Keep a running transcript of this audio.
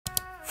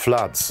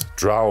Floods,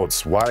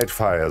 droughts,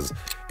 wildfires,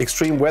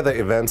 extreme weather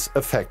events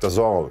affect us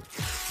all.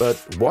 But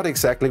what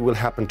exactly will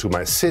happen to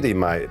my city,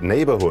 my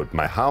neighborhood,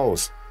 my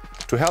house?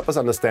 To help us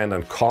understand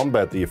and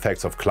combat the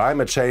effects of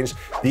climate change,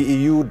 the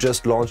EU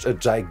just launched a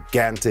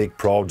gigantic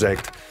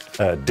project,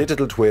 a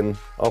digital twin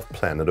of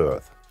planet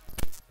Earth.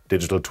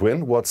 Digital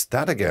twin, what's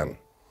that again?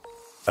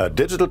 A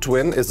digital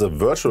twin is a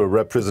virtual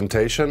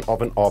representation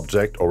of an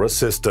object or a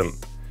system.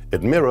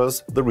 It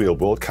mirrors the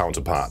real-world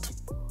counterpart.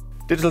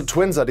 Digital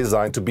twins are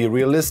designed to be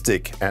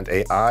realistic, and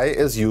AI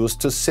is used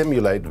to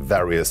simulate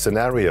various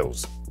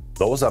scenarios.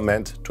 Those are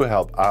meant to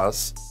help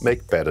us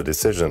make better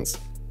decisions.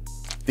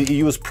 The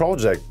EU's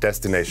project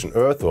Destination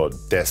Earth, or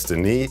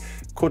Destiny,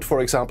 could,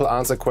 for example,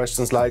 answer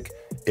questions like,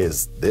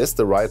 is this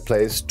the right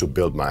place to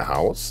build my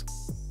house?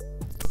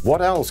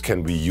 What else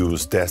can we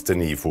use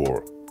Destiny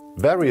for?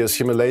 Various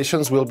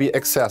simulations will be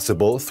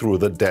accessible through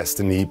the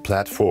Destiny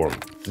platform.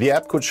 The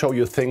app could show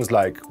you things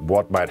like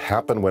what might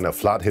happen when a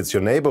flood hits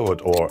your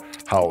neighborhood, or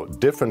how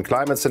different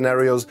climate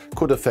scenarios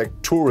could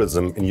affect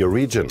tourism in your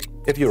region.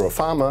 If you're a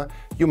farmer,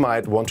 you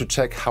might want to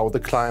check how the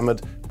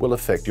climate will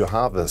affect your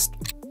harvest.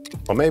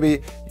 Or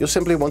maybe you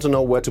simply want to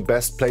know where to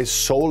best place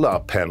solar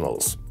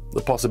panels.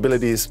 The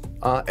possibilities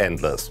are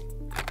endless.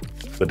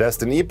 The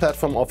Destiny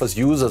platform offers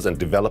users and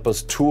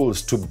developers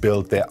tools to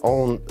build their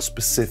own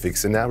specific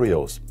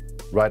scenarios.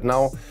 Right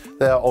now,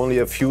 there are only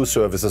a few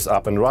services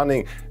up and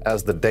running,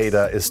 as the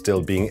data is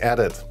still being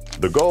added.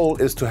 The goal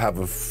is to have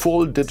a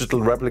full digital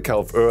replica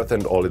of Earth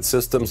and all its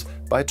systems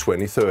by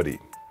 2030.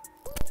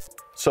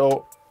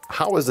 So,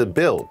 how is it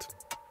built?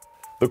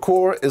 The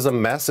core is a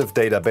massive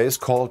database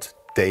called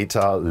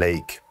Data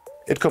Lake.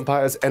 It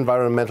compiles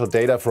environmental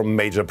data from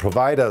major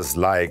providers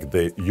like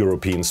the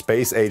European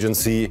Space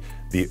Agency,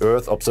 the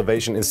Earth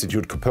Observation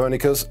Institute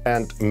Copernicus,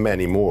 and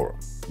many more.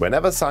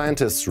 Whenever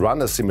scientists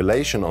run a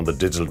simulation on the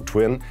digital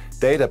twin,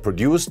 data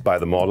produced by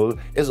the model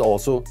is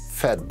also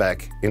fed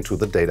back into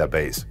the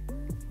database.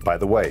 By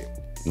the way,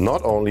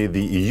 not only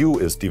the EU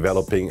is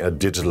developing a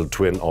digital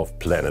twin of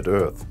planet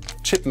Earth.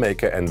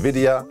 Chipmaker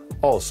Nvidia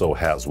also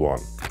has one.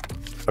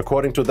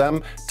 According to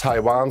them,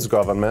 Taiwan's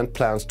government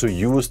plans to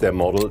use their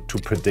model to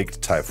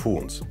predict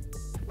typhoons.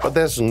 But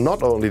there's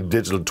not only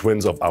digital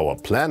twins of our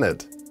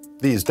planet.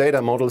 These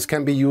data models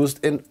can be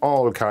used in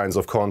all kinds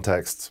of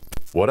contexts.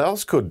 What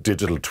else could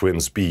digital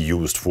twins be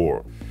used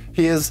for?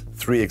 Here's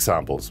 3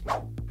 examples.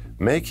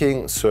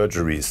 Making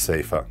surgeries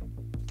safer.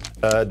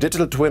 A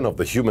digital twin of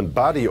the human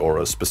body or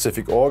a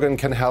specific organ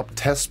can help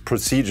test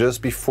procedures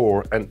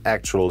before an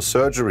actual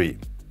surgery.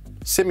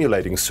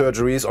 Simulating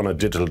surgeries on a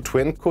digital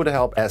twin could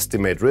help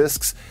estimate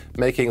risks,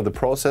 making the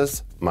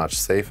process much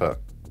safer.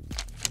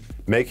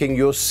 Making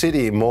your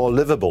city more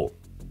livable.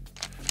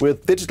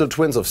 With digital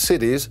twins of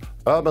cities,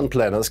 urban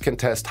planners can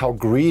test how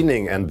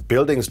greening and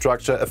building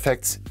structure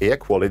affects air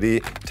quality,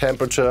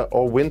 temperature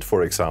or wind,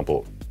 for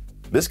example.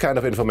 This kind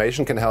of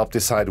information can help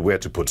decide where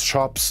to put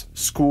shops,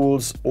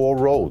 schools or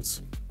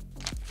roads.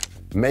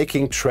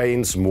 Making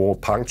trains more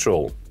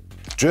punctual.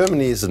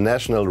 Germany's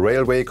national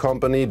railway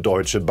company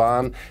Deutsche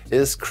Bahn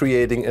is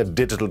creating a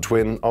digital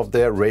twin of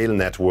their rail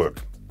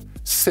network.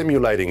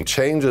 Simulating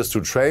changes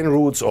to train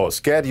routes or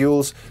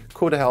schedules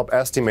could help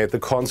estimate the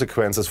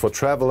consequences for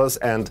travelers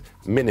and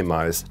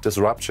minimize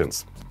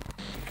disruptions.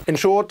 In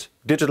short,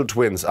 digital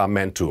twins are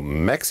meant to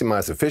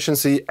maximize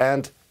efficiency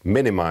and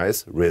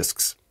minimize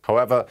risks.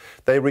 However,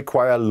 they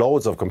require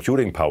loads of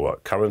computing power,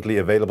 currently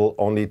available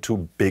only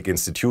to big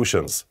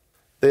institutions.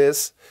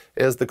 This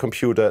is the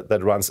computer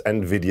that runs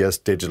Nvidia's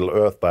Digital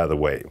Earth, by the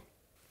way.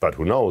 But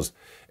who knows?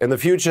 In the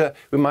future,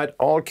 we might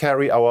all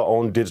carry our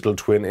own digital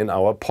twin in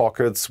our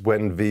pockets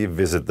when we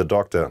visit the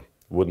doctor.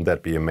 Wouldn't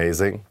that be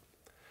amazing?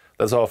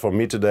 That's all from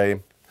me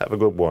today. Have a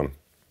good one.